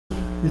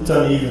it's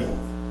uneven.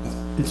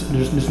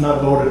 It's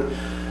not loaded.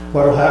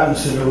 What will happen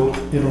is it'll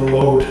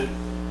load.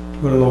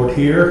 You're going to load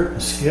here,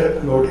 and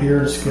skip, load here,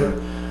 and skip.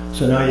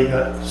 So now you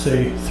got,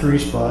 say, 3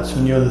 spots,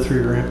 and the other 3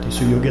 are empty.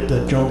 So you'll get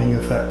that jumping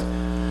effect,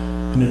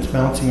 and it's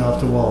bouncing off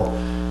the wall.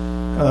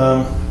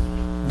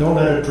 Don't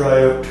let it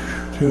dry out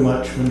too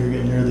much when you're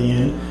getting near the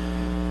end.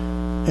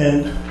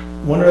 And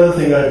one other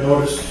thing I've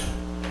noticed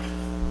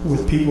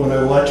with people, when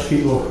I watch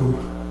people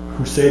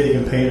who say they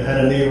can paint, I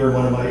had a neighbor in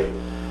one of my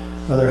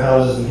other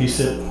houses, and he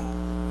said,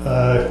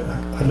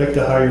 I'd like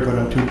to hire you, but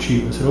I'm too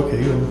cheap. I said,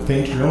 okay, you'll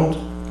paint your own.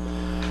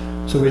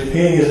 So he's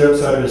painting his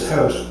outside of his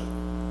house.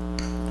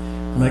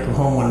 And I come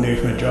home one day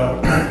from my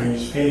job, and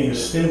he's painting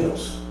his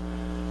spindles.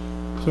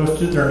 So I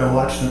stood there and I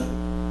watched him.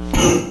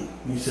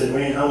 And he said,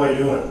 Wayne, how am I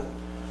doing?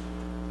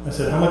 I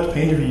said, how much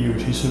paint have you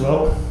used? He said,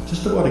 well,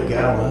 just about a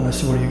gallon. I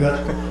said, well,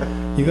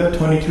 you got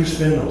 22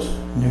 spindles,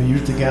 and you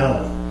used a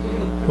gallon.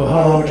 Well,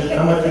 how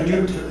much did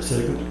you do? I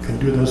said, I can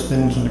do those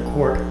spindles in a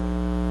quart.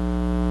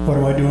 What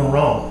am I doing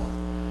wrong?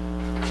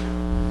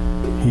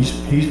 He's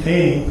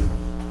painting.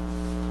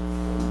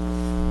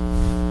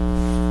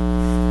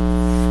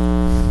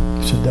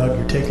 I said, Doug,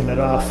 you're taking it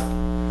off.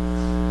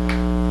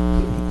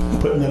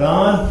 Putting it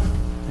on,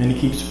 and he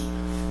keeps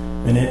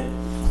in it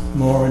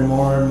more and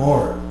more and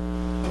more.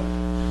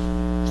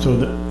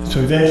 So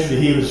eventually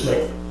he was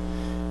like,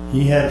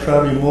 he had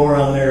probably more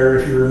on there.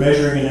 If you were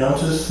measuring in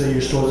ounces, say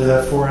you're supposed to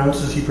have 4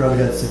 ounces, he probably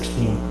had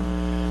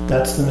 16.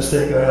 That's the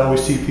mistake. I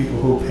always see people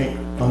who paint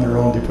on their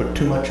own. They put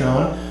too much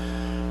on,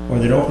 or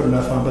they don't put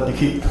enough on, but they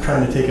keep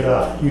trying to take it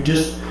off. You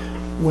just,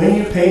 when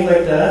you paint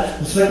like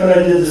that, it's like when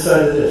I did the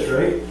side of this,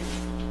 right?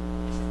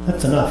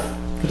 That's enough,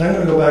 because I'm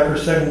going to go back for a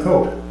second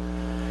coat.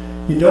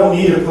 You don't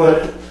need to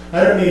put,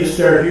 I don't need to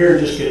start here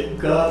and just get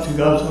gobs and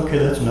gobs. Okay,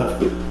 that's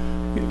enough.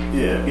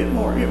 Yeah, get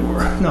more.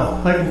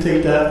 No, I can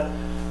take that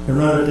and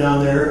run it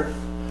down there,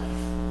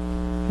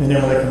 and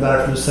then when I come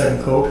back for the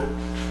second coat,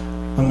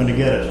 I'm going to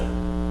get it.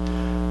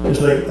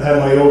 It's like I have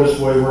my oldest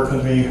boy working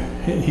with me.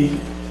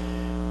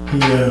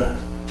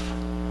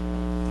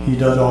 He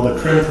does all the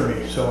trim for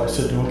me. So I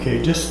said,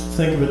 okay, just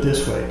think of it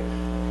this way.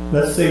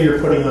 Let's say you're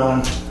putting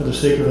on, for the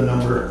sake of the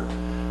number,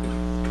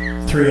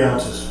 3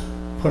 ounces.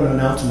 Put 1.5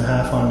 ounces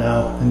on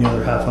now, and the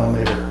other half on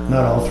later.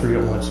 Not all 3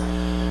 at once.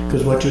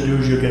 Because what you do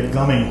is you get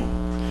gumming.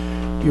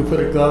 You'll put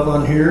a gob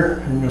on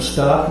here, and you'll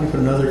stop, and you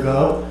put another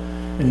gob,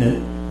 and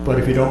then, but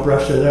if you don't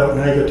brush it out,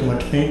 now you got too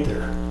much paint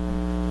there.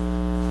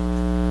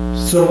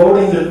 So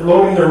loading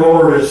the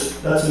roller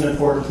that's an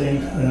important thing,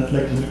 and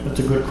it's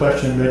a good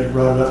question that you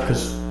brought it up,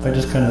 because I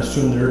just kind of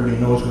assumed that everybody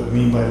knows what I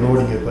mean by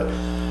loading it, but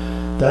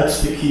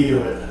that's the key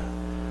to it.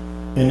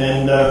 And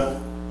then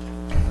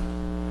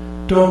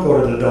don't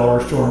go to the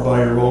dollar store and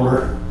buy a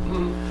roller.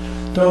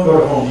 Don't go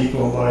to Home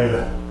Depot and buy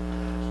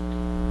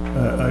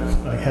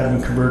I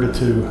haven't converted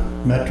to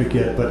metric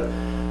yet, but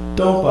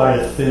don't buy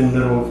a thin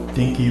little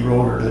dinky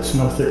roller that's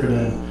no thicker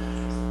than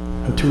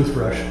a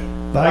toothbrush.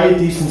 Buy a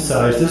decent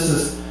size. This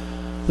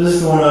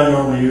is the one I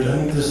normally use. I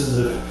think this is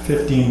a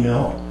 15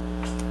 mil.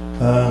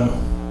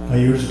 I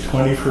use a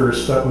 20 for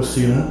stucco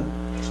ceiling.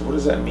 So what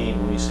does that mean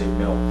when you say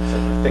mil? Is that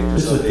the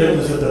thickness it's the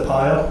thickness of the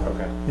pile.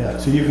 Okay. Yeah.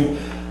 So you can.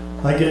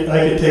 I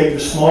could take the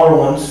smaller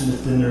ones, and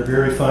then they're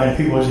very fine.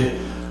 People say,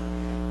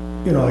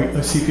 you know,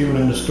 I see people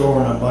in the store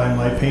when I'm buying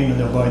my paint, and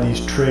they'll buy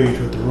these trays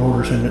with the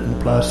rollers in it and the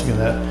plastic and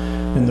that.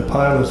 And the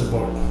pile is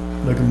about,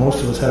 like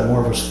most of us have more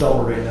of a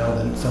stubble right now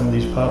than some of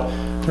these piles.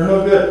 They're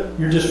no good.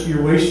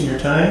 You're wasting your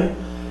time.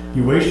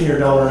 You're wasting your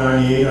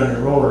 $1.98 on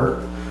your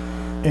roller,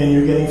 and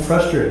you're getting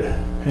frustrated.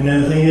 And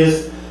then the thing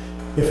is,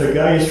 if a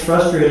guy is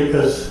frustrated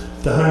because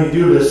the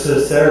honey-do list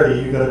says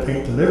Saturday you got to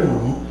paint the living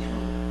room,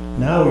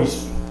 now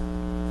he's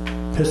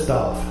pissed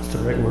off. That's the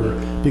right word,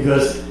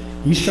 because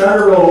he's trying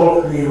to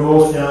roll and he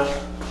rolls down.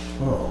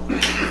 Oh,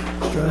 let's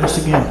try this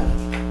again.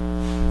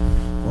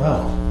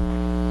 Wow,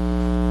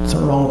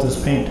 something wrong with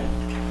this paint,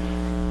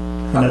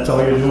 and that's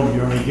all you're doing.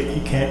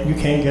 You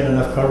can't get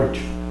enough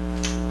coverage.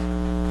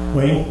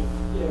 Wayne.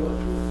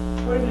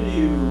 When do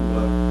you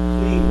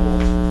clean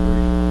walls?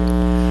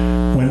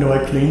 When do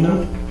I clean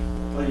them?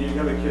 Well, you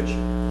have a kitchen.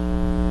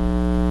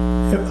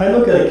 If I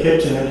look at a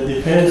kitchen, and it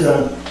depends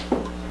on.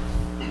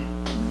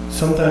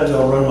 Sometimes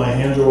I'll run my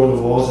hands over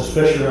the walls,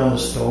 especially around the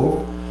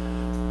stove.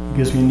 It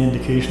gives me an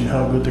indication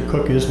how good the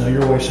cook is. Now,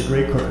 your wife's a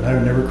great cook, and I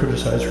would never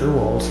criticize her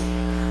walls.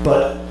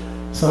 But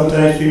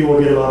sometimes people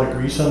will get a lot of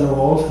grease on the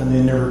walls, and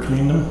they never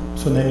clean them.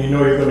 So then you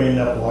know you're going to end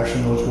up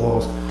washing those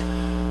walls.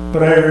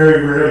 But I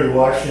very rarely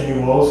washed any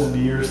walls in the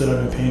years that I've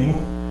been painting.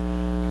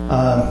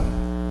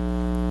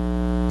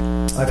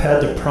 I've had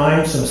to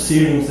prime some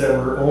ceilings that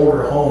were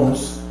older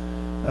homes.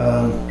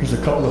 There's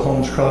a couple of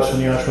homes across from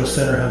the Oshawa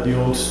Center have the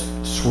old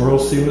swirl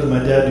ceilings. My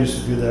dad used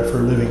to do that for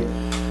a living.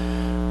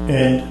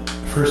 And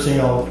first thing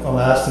I'll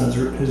ask them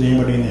is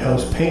anybody in the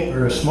house paint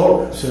or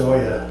smoke? I said, oh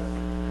yeah.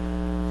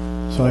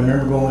 So I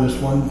remember going to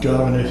this one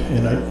job,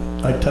 and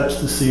I touched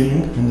the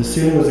ceiling, and the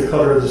ceiling was the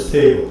color of this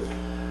table.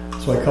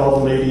 So I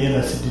called the lady in.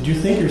 I said, did you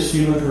think your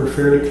ceilings were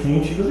fairly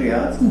clean? She goes,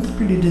 yeah, I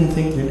really didn't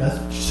think.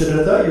 She said,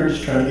 I thought you were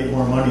just trying to get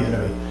more money out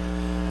of me.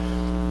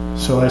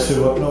 So I said,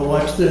 well, no,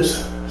 watch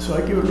this. So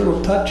I give it a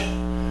little touch.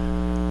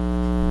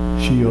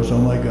 She goes, oh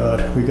my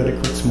God, we got to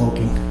quit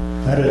smoking.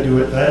 I had to do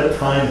it, I had to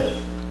prime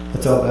it.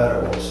 That's how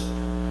bad it was.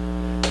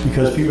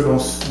 Because people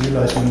don't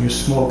realize when you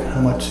smoke how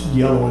much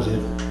yellow is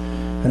it.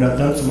 And I've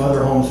done some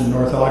other homes in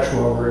North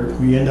Oshawa where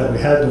we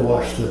had to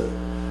wash the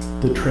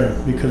trim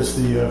because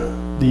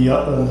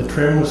the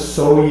trim was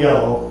so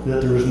yellow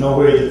that there was no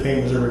way the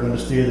paint was ever going to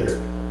stay there.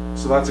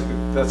 So that's a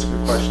good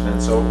question. And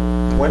so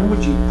when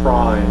would you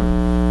prime?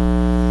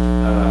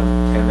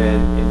 And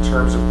then in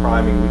terms of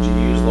priming, would you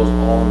use those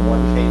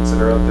all-in-one paints that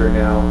are out there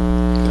now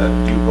that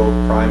do both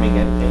priming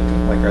and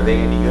painting? Like, are they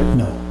any good?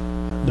 No.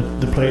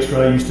 The place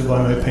where I used to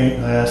buy my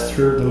paint, I asked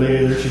her, the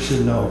lady there, she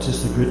said, no,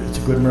 it's a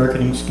good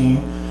marketing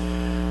scheme.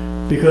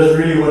 Because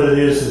really what it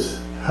is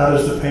how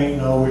does the paint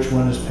know which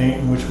one is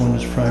paint and which one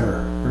is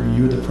primer? Are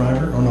you the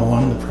primer? Oh no,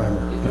 I'm the primer.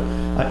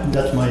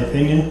 That's my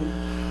opinion.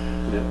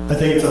 I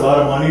think it's a lot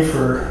of money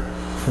for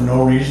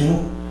no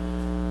reason.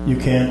 You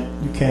can't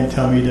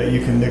tell me that you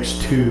can mix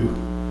two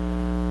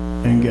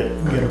and get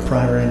a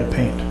primer and a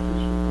paint.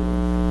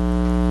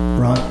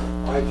 Ron?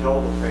 I tell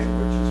the paint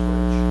which is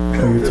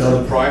which. Oh, you tell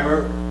the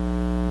primer?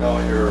 No,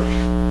 you're...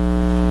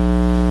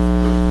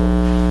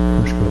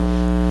 First go.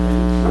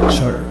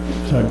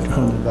 Sorry,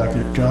 I'm back to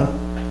John.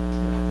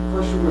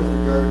 Question with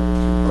regard to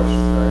two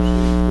questions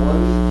actually.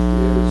 One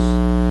is,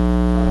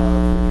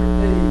 if you're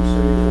painting,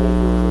 say,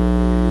 over the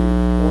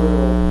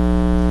oil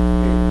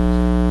paint,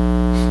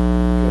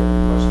 okay, you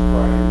must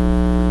prime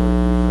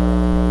before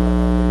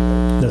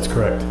you That's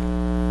correct.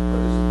 But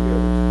is the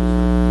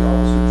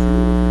opposite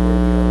true if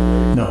you're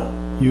going the other way? No,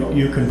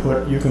 you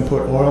can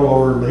put oil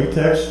over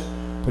latex,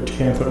 but you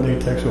can't put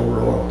latex over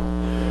oil.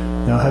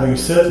 Now, having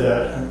said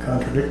that, I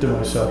contradicted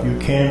myself. You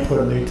can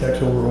put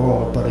latex over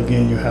oil, but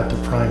again, you have to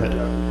prime it.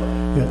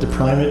 You have to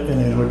prime it, and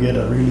it'll get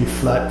a really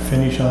flat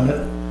finish on it.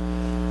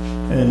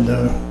 And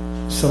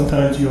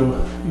sometimes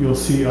you'll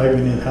see, I've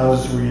been in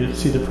houses where you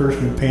see the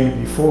person who painted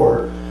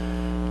before,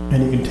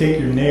 and you can take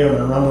your nail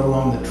and run it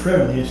along the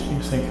trim, and you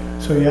think.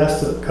 So you ask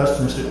the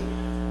customer, said,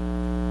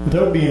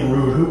 without being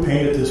rude, who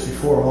painted this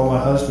before? Oh, my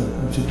husband.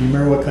 I said, do you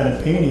remember what kind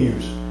of paint he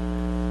used?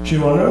 She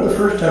said, well, I remember the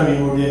first time he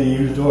moved in, he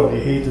used oil. He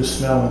hated the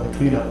smell and the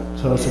cleanup.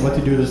 So I said, what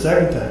did you do the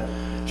second time?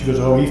 She goes,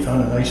 oh, he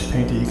found a nice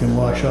paint that you can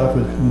wash off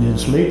with, and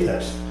it's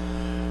latex.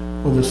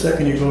 Well, the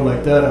second you go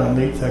like that on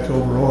latex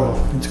over oil,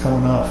 it's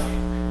coming off.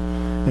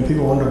 And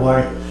people wonder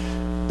why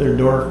their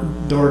door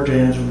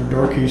jambs or their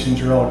door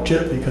casings are all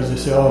chipped, because they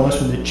say, oh, unless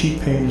with the cheap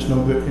paint is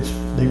no good.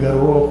 They've got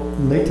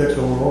latex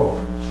over oil.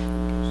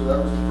 So that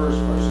was the first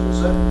question. The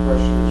second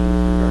question is with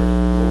regard to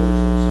the rollers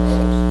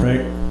themselves. Right.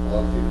 A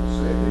lot of people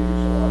say they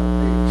use a lot of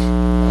paint.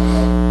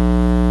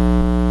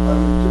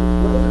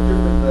 What are the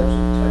different types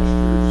of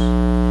textures?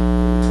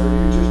 Or do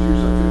you just use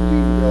a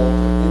 15 mil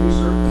on any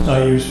surface? I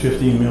use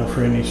 15 mil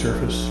for any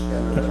surface.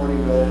 And a 20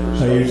 mil for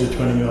stucco? I use a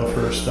 20 mil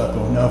for a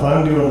stucco. Now, if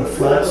I'm doing a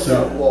flat that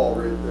suit, wall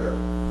right there.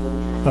 What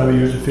would you I would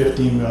use a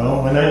 15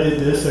 mil. When I did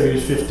this, I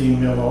used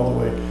 15 mil all the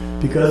way.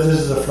 Because this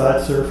is a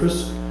flat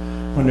surface,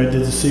 when I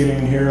did the ceiling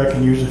in here, I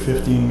can use a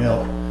 15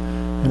 mil.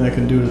 And I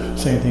can do the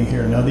same thing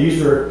here. Now,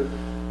 these were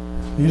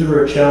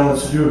a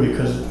challenge to do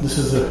because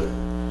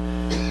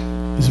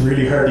it's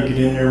really hard to get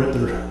in there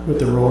with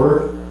the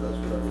roller. That's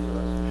what I was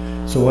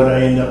asking. So what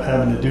I ended up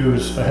having to do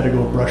is I had to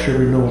go brush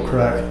every little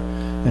crack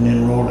and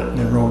then roll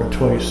it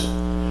twice.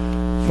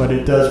 But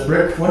it does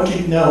brick.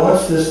 Now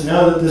that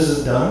this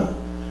is done,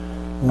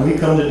 when we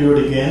come to do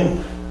it again,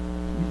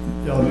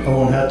 I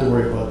won't have to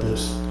worry about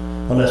this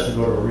unless we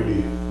go to a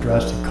really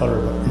drastic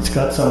color. But it's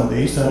got some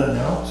base on it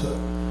now. So,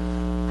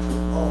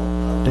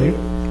 Dave,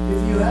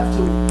 if you have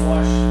to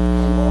wash a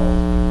wall,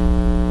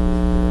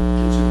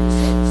 kitchen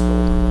beside the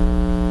stove,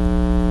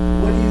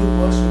 what do you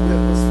wash it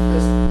with? What's the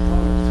best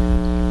product?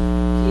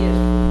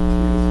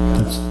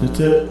 that's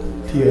it.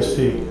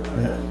 TSP.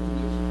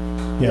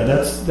 Yeah,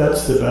 that's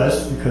the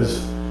best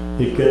because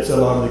it gets a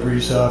lot of the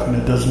grease off and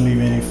it doesn't leave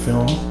any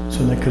film.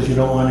 So because you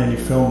don't want any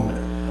film in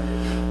it.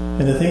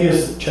 And the thing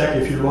is, check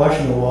if you're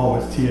washing a wall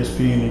with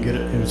TSP and you get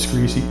it and it's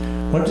greasy.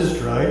 Once it's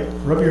dried,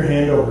 rub your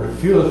hand over it.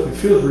 It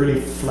feels really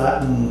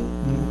flat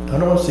and I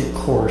don't want to say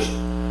coarse,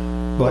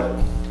 but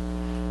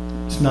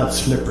it's not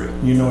slippery.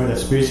 You know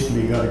that's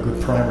basically got a good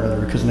primer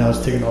there because now it's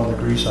taking all the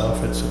grease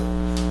off it. So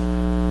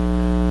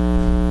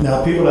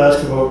now people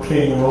ask about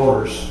cleaning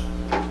rollers.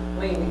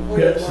 Wait, before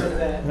you go on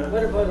that,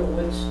 what about a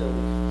wood stove?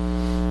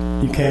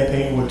 You can't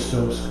paint wood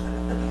stoves.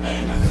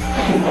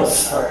 Oh,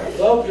 sorry. I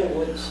love the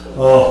wood stove.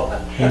 Oh,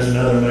 there's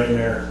another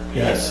nightmare.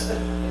 Yes.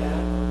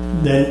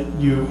 Then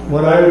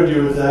what I would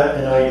do with that,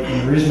 and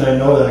the reason I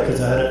know that because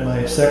I had it in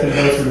my second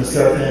house in the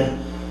south end.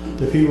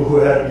 The people who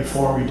had it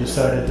before me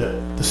decided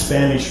that the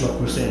Spanish look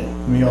was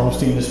in. We all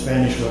seen the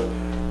Spanish look: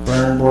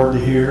 barn board to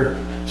here,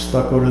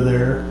 stucco to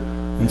there,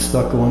 and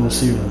stucco on the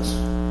ceilings.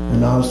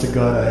 And honest to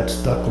God, I had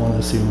stucco on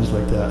the ceilings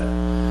like that.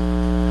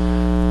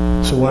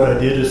 So what I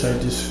did is I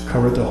just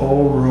covered the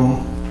whole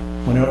room.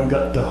 Went out and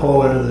got the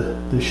hoe out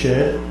of the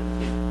shed,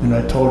 and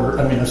I told her.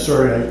 I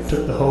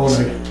took the hoe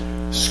and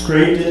I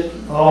scraped it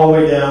all the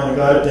way down. I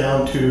got it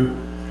down to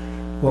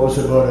what was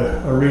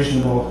about a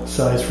reasonable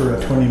size for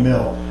a 20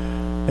 mil.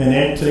 And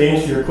then to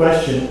answer your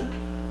question,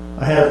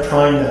 I had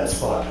primed that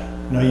spot,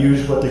 and I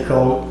used what they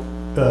call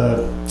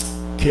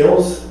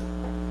Kilz,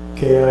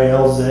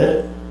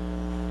 K-I-L-Z.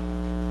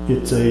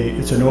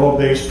 It's an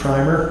oil-based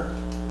primer,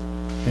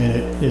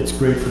 and it's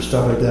great for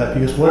stuff like that,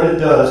 because what it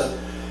does,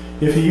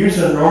 if you use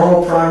a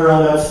normal primer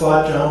on that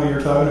spot, John, we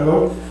were talking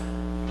about,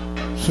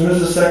 as soon as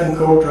the second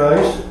coat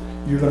dries,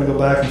 you're going to go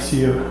back and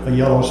see a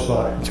yellow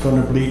spot. It's going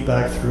to bleed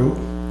back through.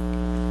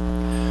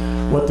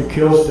 What the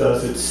Kilz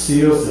does, it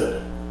seals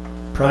it,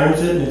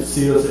 primes it, and it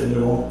seals it, and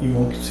you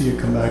won't see it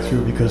come back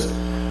through, because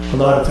a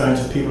lot of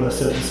times the people have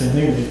said the same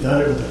thing. They've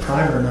done it with the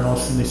primer, and all of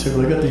a sudden they say,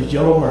 well, I got these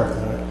yellow marks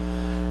on it.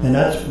 And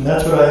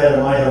that's what I had in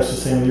my house, the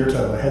same as you're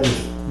talking about. I had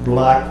this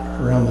black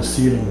around the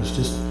ceiling. It was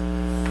just,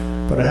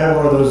 but I had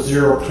one of those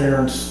zero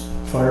clearance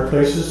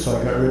fireplaces, so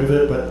I got rid of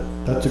it. But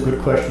that's a good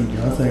question,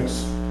 John.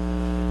 Thanks.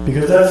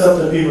 Because that's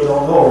something people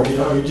don't know. You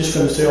know, you're just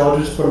going to say, oh, I'll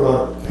just put a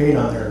lot of paint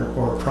on there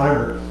or a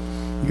primer.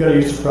 You got to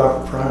use the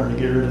proper primer to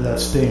get rid of that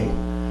stain.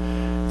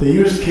 They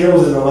use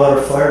Kilz in a lot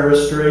of fire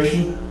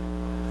restoration.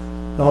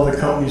 All the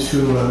companies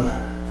who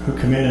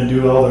come in and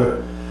do all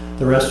the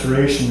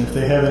restoration, if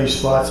they have any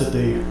spots that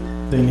they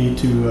need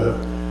to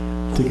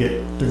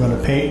get, they're going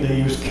to paint, they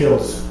use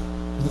Kilz.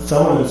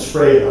 Some of them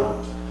spray it on.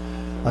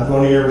 I've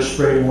only ever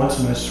sprayed once,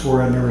 and I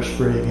swore I'd never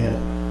spray again.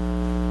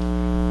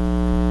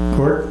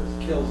 Court?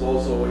 Kills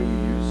also what you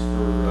use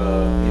for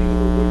painting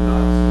over wood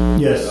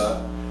knots. Yes.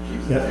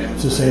 Yeah,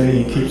 it's the same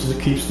thing. It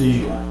keeps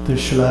the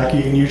shellac.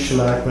 You can use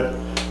shellac, but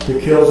the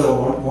Kilz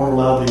won't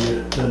allow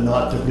the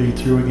knot to bleed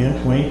through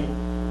again. Wayne?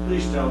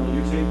 Please tell me,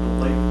 you take the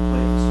light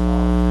plates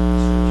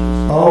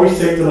off. Always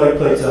take the light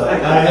plates out.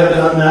 I have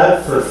done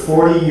that for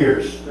 40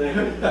 years.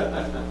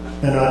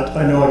 And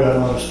I know I got a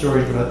lot of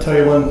stories, but I'll tell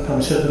you one time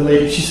I said to the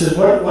lady, she says,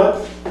 what,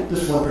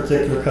 this one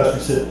particular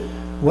customer said,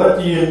 what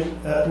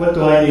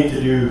do I need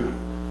to do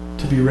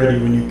to be ready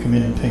when you come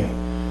in and paint?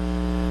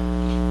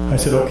 I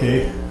said,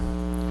 okay,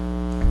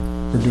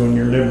 we're doing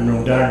your living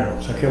room, dining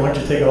room. So, okay, why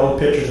don't you take all the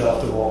pictures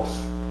off the walls?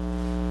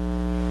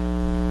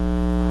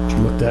 She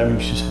looked at me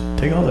and she said,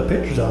 take all the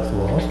pictures off the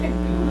walls?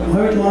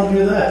 Why would you want to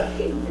do that?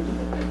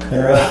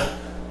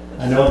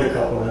 And I know the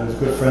couple, and I was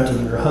good friends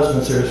with her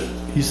husband.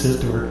 He says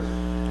to her,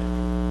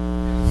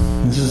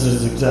 this is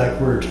his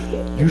exact words,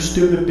 you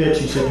stupid bitch.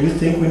 He said, you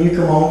think when you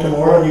come home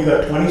tomorrow and you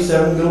got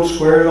 27 little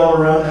squares all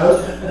around the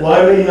house,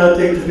 why would you not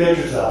take the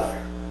pictures off?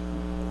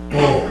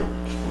 Oh.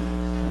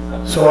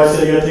 So I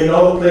said, you gotta take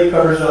all the plate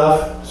covers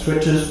off,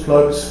 switches,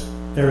 plugs,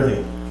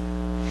 everything.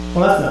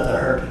 Well, that's not that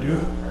hard to do.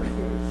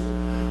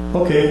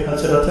 Okay, I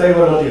said, I'll tell you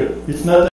what I'll do. It's not